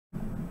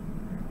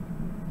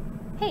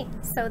Hey,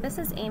 so this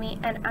is Amy,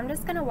 and I'm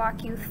just going to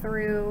walk you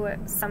through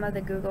some of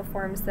the Google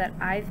Forms that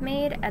I've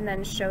made and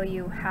then show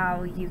you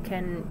how you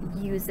can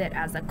use it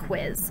as a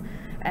quiz,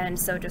 and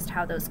so just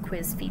how those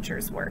quiz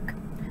features work.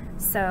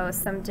 So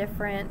some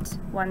different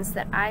ones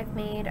that I've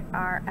made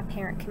are a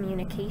parent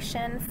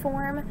communication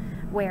form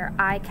where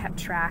I kept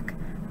track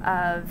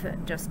of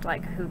just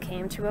like who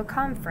came to a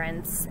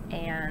conference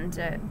and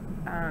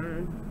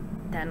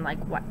then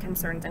like what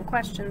concerns and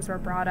questions were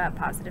brought up,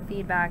 positive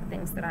feedback,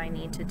 things that I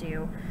need to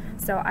do.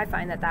 So I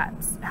find that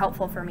that's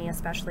helpful for me,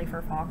 especially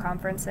for fall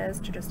conferences,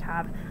 to just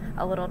have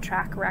a little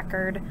track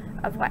record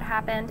of what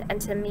happened.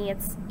 And to me,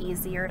 it's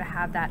easier to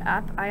have that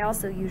up. I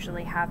also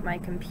usually have my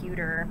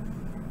computer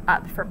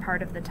up for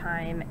part of the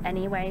time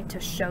anyway to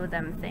show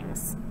them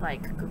things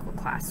like Google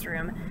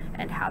Classroom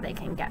and how they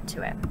can get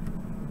to it.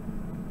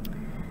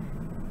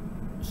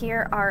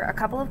 Here are a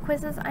couple of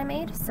quizzes I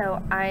made.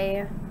 So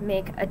I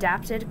make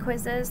adapted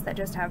quizzes that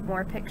just have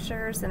more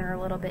pictures and are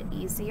a little bit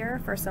easier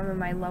for some of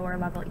my lower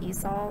level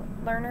ESOL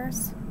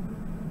learners.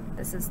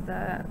 This is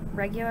the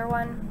regular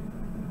one.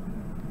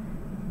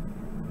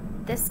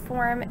 This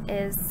form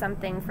is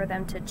something for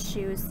them to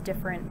choose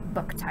different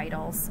book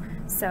titles.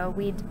 So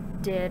we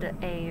did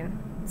a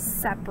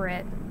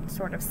separate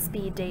sort of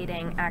speed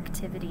dating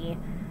activity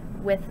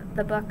with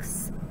the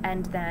books,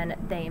 and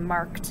then they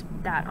marked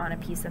that on a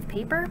piece of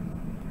paper.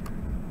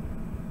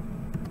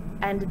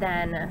 And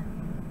then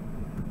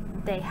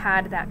they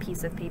had that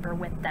piece of paper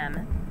with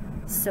them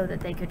so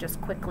that they could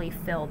just quickly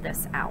fill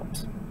this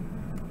out.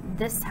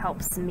 This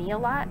helps me a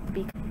lot,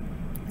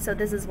 so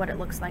this is what it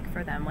looks like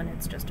for them when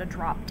it's just a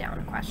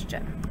drop-down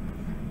question,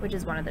 which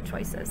is one of the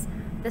choices.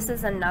 This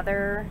is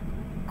another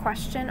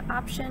question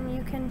option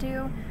you can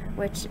do,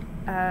 which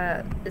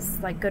is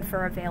like good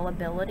for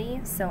availability.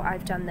 So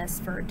I've done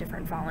this for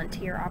different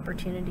volunteer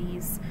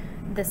opportunities.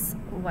 This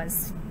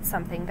was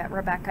something that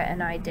Rebecca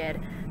and I did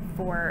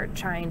for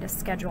trying to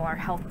schedule our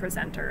health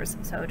presenters,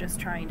 so just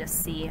trying to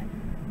see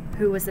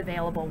who was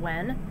available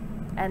when.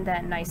 And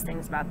then nice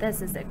things about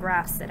this is it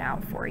graphs it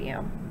out for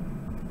you.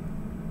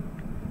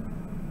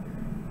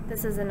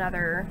 This is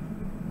another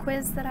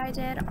quiz that I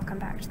did. I'll come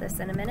back to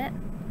this in a minute.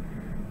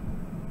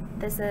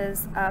 This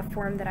is a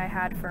form that I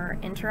had for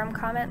interim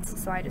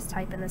comments, so I just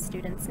type in the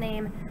student's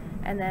name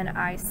and then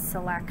I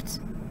select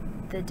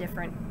the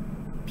different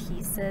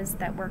pieces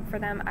that work for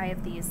them. I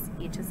have these,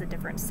 each is a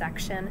different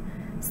section,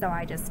 so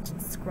I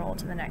just scroll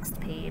to the next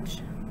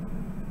page.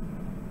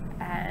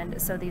 And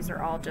so these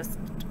are all just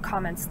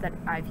comments that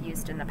I've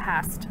used in the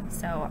past,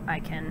 so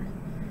I can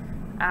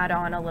add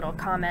on a little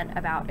comment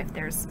about if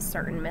there's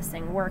certain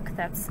missing work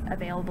that's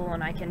available,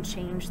 and I can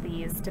change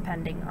these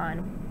depending on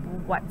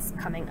what's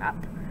coming up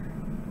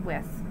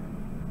with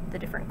the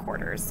different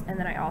quarters. And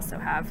then I also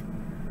have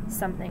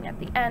something at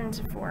the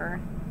end for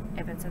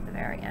if it's at the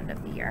very end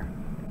of the year.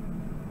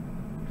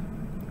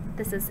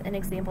 This is an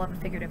example of a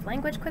figurative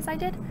language quiz I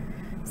did.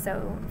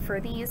 So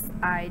for these,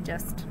 I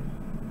just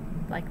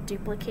like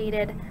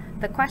duplicated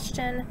the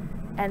question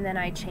and then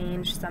I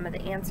changed some of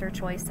the answer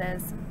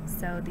choices.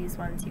 So these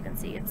ones you can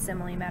see it's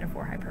simile,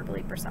 metaphor,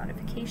 hyperbole,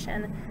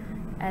 personification,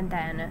 and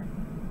then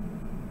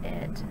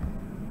it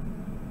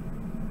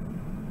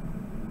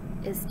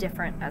is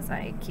different as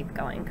I keep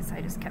going because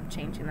I just kept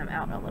changing them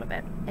out a little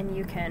bit. And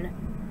you can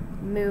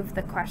move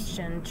the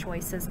question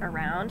choices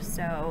around.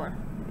 So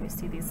you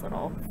see these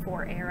little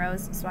 4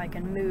 arrows, so I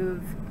can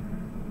move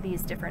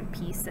these different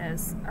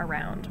pieces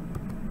around.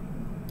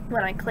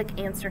 When I click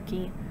answer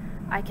key,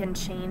 I can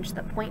change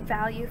the point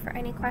value for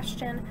any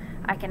question.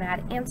 I can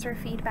add answer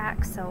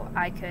feedback, so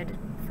I could,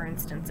 for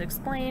instance,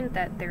 explain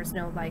that there's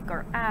no like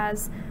or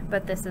as,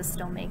 but this is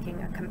still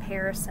making a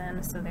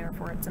comparison, so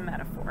therefore it's a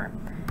metaphor.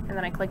 And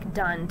then I click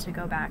done to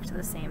go back to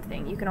the same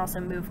thing. You can also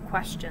move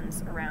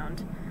questions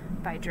around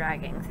by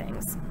dragging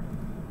things.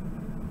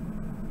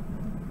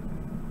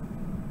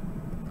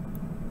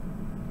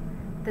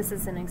 This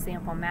is an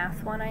example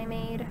math one I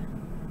made.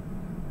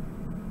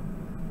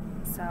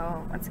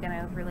 So once again, I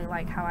really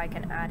like how I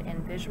can add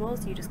in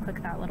visuals. You just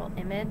click that little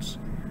image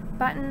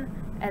button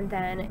and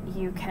then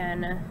you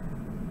can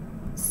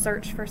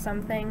search for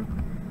something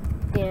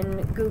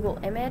in Google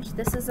Image.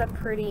 This is a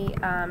pretty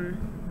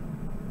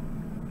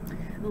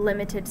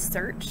limited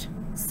search,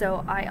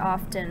 so I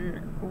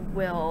often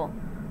will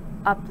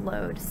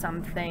upload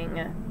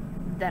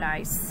something that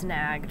I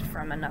snagged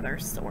from another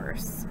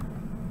source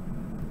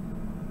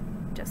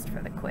just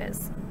for the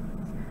quiz.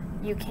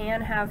 You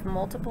can have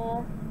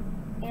multiple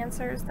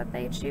answers that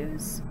they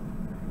choose,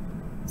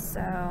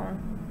 so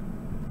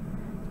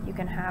you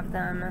can have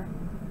them,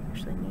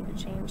 actually need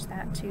to change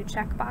that to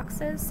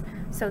checkboxes.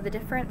 So the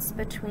difference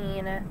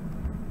between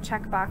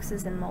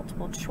checkboxes and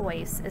multiple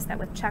choice is that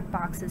with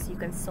checkboxes you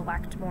can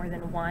select more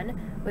than one.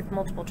 With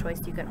multiple choice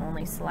you can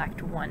only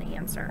select one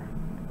answer.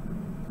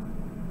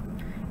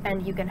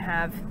 And you can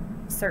have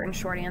certain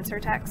short answer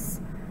texts,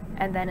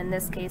 and then in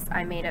this case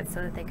I made it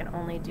so that they can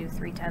only do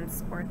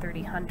 3/10 or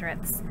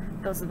 30/100.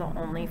 Those are the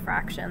only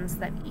fractions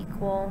that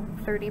equal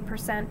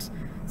 30%,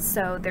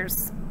 so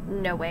there's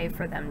no way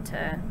for them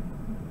to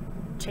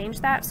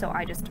change that, so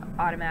I just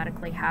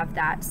automatically have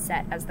that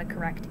set as the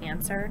correct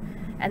answer,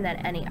 and then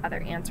any other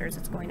answers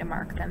it's going to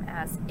mark them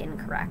as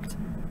incorrect.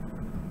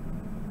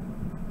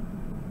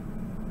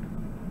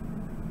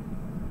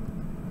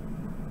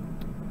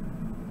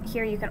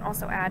 Here you can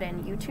also add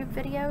in YouTube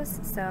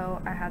videos,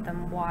 so I had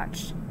them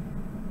watch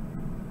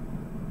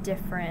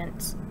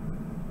different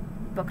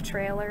book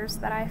trailers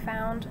that I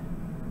found,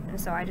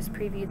 and so I just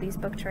previewed these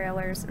book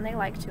trailers, and they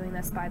like doing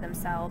this by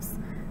themselves.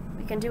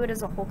 We can do it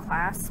as a whole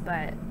class,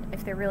 but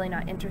if they're really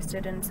not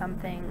interested in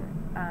something,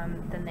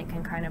 then they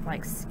can kind of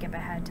like skip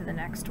ahead to the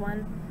next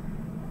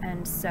one,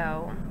 and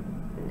so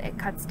it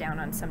cuts down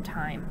on some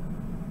time.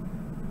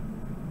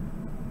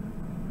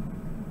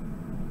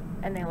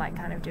 And they like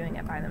kind of doing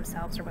it by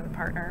themselves or with a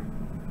partner.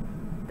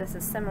 This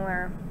is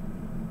similar,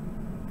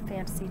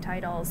 fantasy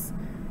titles,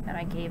 and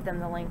I gave them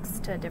the links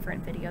to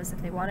different videos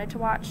if they wanted to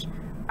watch.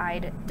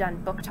 I'd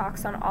done book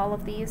talks on all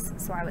of these,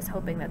 so I was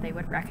hoping that they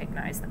would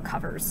recognize the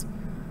covers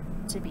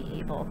to be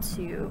able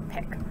to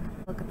pick.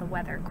 Look at the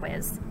weather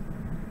quiz.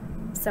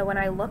 So when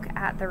I look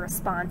at the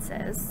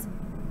responses,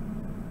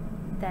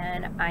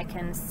 then I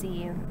can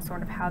see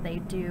sort of how they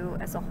do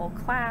as a whole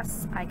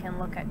class. I can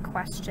look at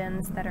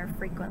questions that are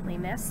frequently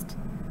missed.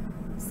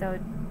 So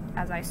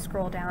as I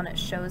scroll down, it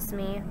shows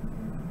me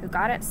who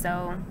got it.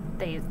 So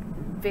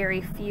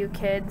very few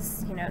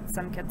kids, you know,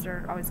 some kids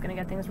are always going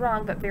to get things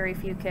wrong, but very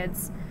few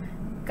kids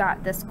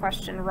got this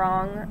question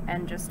wrong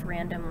and just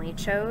randomly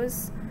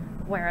chose,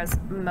 whereas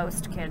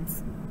most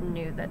kids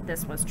knew that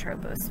this was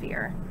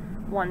troposphere.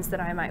 Ones that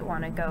I might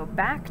want to go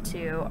back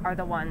to are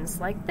the ones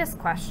like this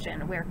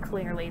question, where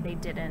clearly they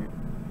didn't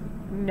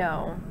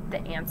know the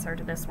answer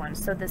to this one.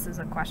 So this is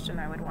a question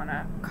I would want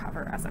to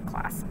cover as a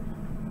class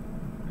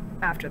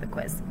after the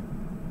quiz.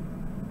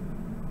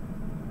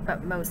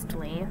 But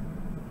mostly,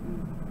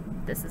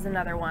 this is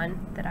another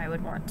one that I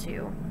would want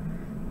to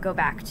go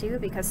back to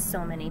because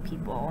so many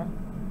people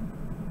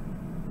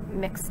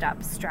mixed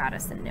up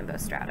stratus and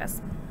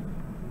nimbostratus.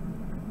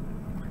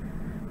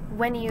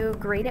 When you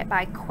grade it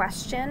by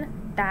question,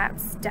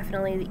 that's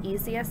definitely the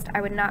easiest.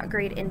 I would not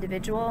grade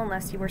individual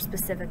unless you were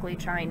specifically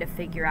trying to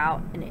figure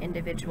out an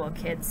individual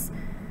kid's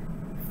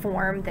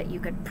form that you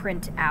could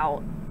print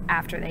out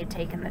after they'd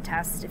taken the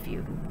test if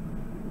you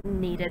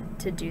needed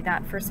to do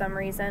that for some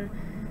reason.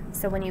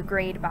 So when you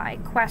grade by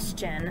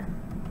question,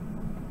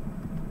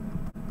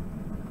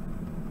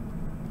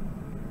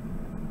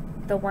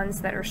 the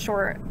ones that are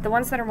short, the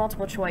ones that are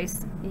multiple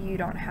choice, you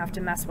don't have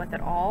to mess with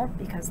at all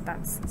because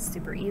that's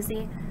super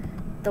easy.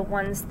 The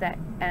ones that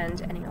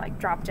end any like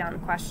drop-down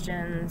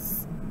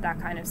questions, that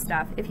kind of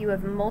stuff, if you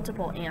have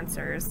multiple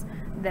answers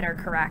that are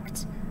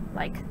correct,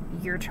 like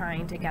you're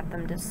trying to get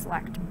them to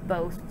select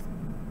both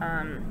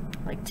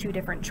like two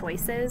different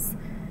choices,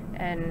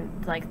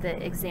 and like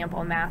the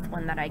example math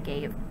one that I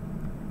gave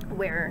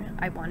where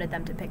I wanted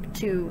them to pick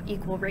 2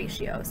 equal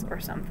ratios or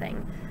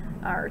something,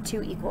 or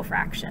 2 equal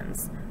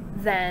fractions,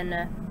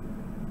 then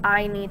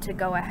I need to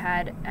go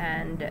ahead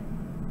and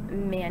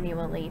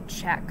manually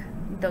check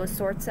those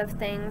sorts of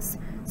things.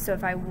 So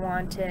if I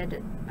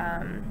wanted,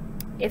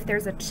 if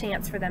there's a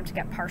chance for them to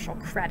get partial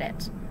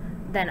credit,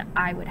 then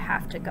I would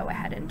have to go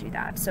ahead and do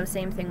that. So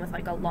same thing with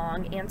like a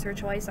long answer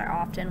choice, I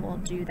often will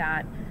do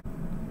that.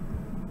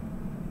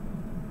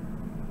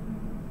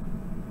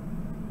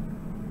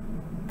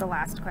 The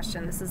last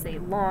question, this is a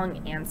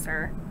long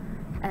answer,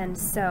 and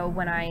so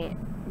when I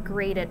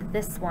graded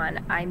this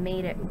one, I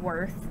made it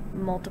worth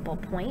multiple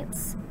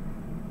points,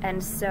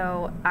 and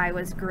so I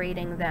was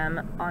grading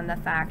them on the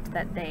fact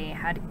that they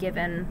had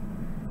given,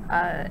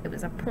 it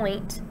was a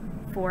point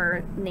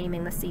for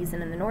naming the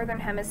season in the Northern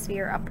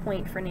Hemisphere, a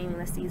point for naming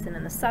the season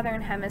in the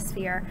Southern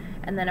Hemisphere,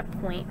 and then a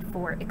point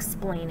for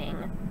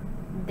explaining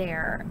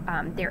their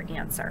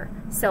answer.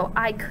 So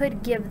I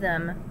could give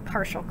them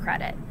partial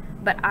credit,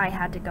 but I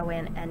had to go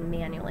in and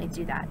manually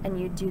do that, and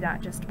you do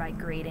that just by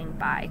grading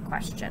by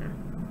question.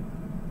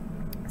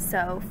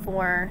 So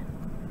for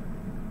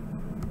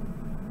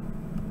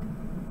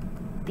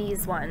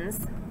these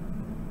ones,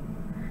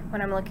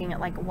 when I'm looking at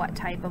like what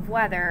type of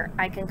weather,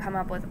 I can come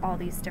up with all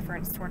these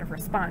different sort of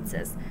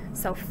responses.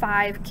 So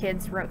 5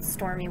 kids wrote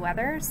stormy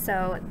weather,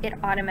 so it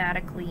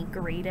automatically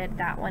graded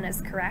that one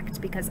as correct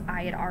because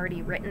I had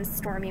already written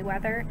stormy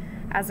weather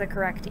as a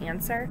correct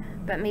answer.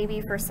 But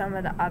maybe for some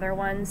of the other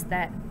ones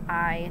that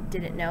I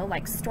didn't know,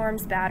 like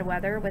storms bad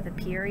weather with a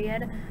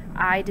period,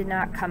 I did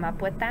not come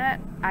up with that.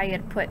 I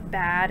had put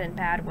bad and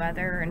bad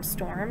weather and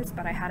storms,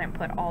 but I hadn't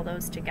put all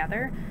those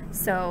together.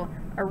 So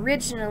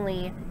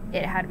originally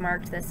it had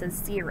marked this as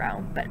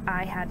 0, but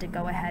I had to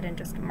go ahead and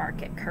just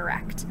mark it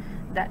correct,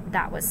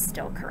 that was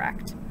still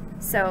correct.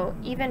 So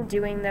even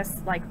doing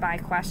this like by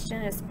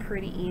question is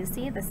pretty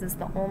easy. This is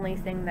the only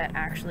thing that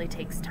actually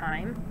takes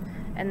time,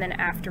 and then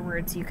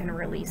afterwards you can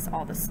release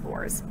all the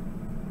scores.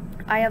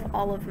 I have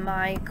all of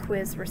my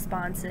quiz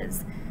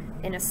responses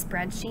in a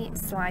spreadsheet,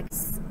 so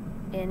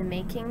in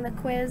making the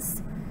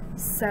quiz,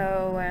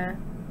 so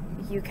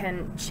you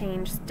can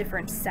change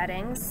different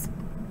settings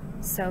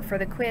So for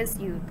the quiz,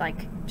 you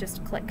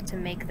just click to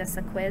make this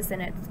a quiz,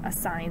 and it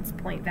assigns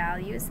point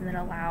values and then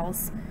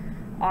allows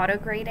auto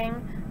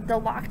grading. The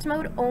locked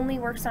mode only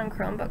works on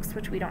Chromebooks,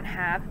 which we don't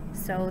have,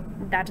 so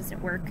that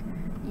doesn't work.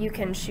 You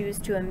can choose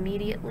to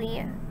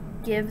immediately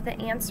give the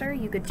answer.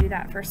 You could do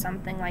that for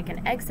something like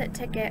an exit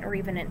ticket or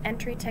even an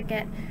entry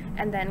ticket,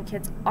 and then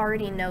kids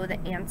already know the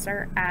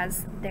answer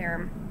as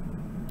they're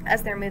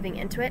moving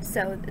into it,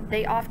 so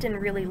they often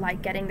really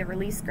like getting the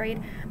release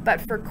grade. But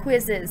for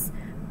quizzes,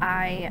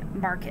 I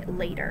mark it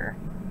later,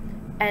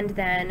 and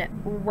then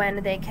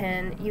when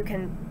you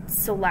can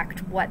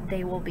select what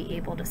they will be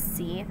able to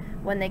see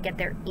when they get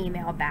their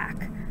email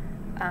back.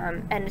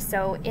 And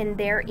so in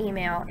their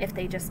email, if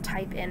they just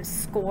type in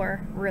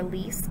score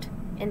released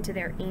into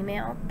their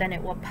email, then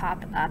it will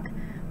pop up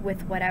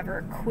with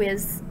whatever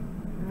quiz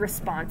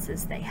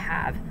responses they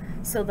have.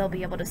 So they'll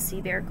be able to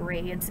see their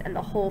grades and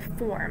the whole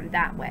form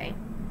that way.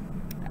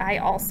 I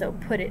also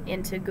put it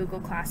into Google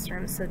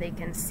Classroom so they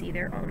can see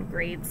their own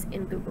grades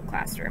in Google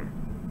Classroom.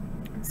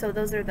 So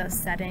those are the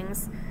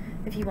settings.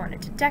 If you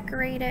wanted to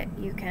decorate it,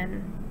 you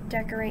can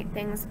decorate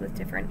things with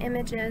different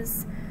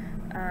images,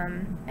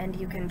 and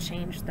you can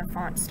change the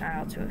font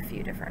style to a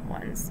few different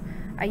ones.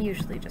 I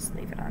usually just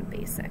leave it on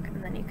basic,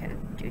 and then you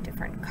can do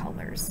different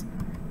colors.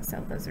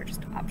 So those are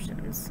just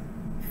options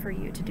for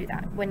you to do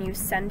that. When you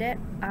send it,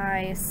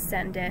 I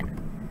send it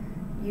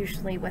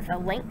usually with a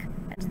link,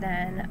 and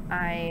then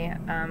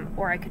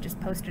or I could just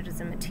post it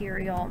as a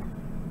material.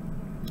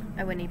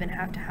 I wouldn't even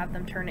have to have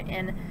them turn it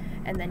in,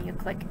 and then you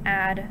click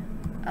add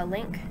a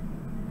link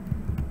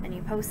and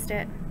you post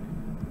it,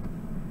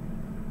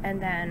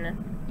 and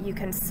then you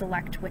can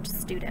select which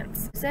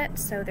students use it.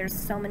 So there's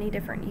so many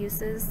different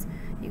uses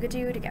you could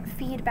do to get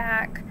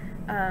feedback,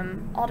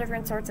 all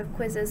different sorts of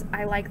quizzes.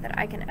 I like that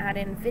I can add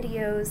in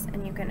videos,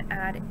 and you can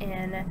add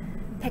in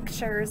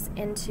pictures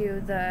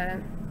into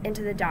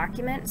the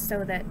document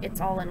so that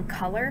it's all in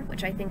color,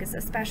 which I think is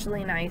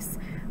especially nice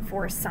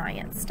for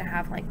science, to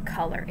have like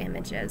color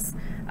images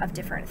of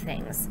different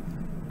things.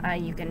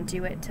 You can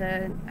do it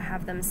to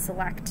have them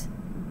select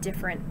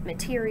different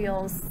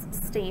materials,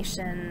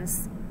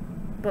 stations,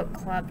 book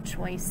club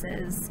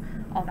choices,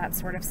 all that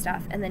sort of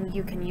stuff, and then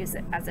you can use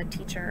it as a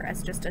teacher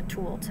as just a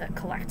tool to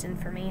collect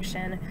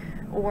information,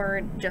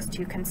 or just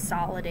to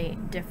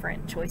consolidate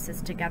different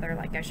choices together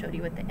like I showed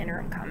you with the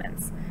interim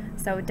comments.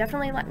 So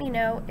definitely let me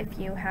know if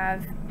you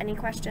have any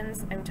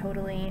questions. I'm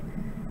totally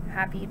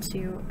happy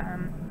to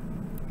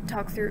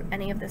talk through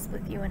any of this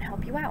with you and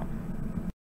help you out.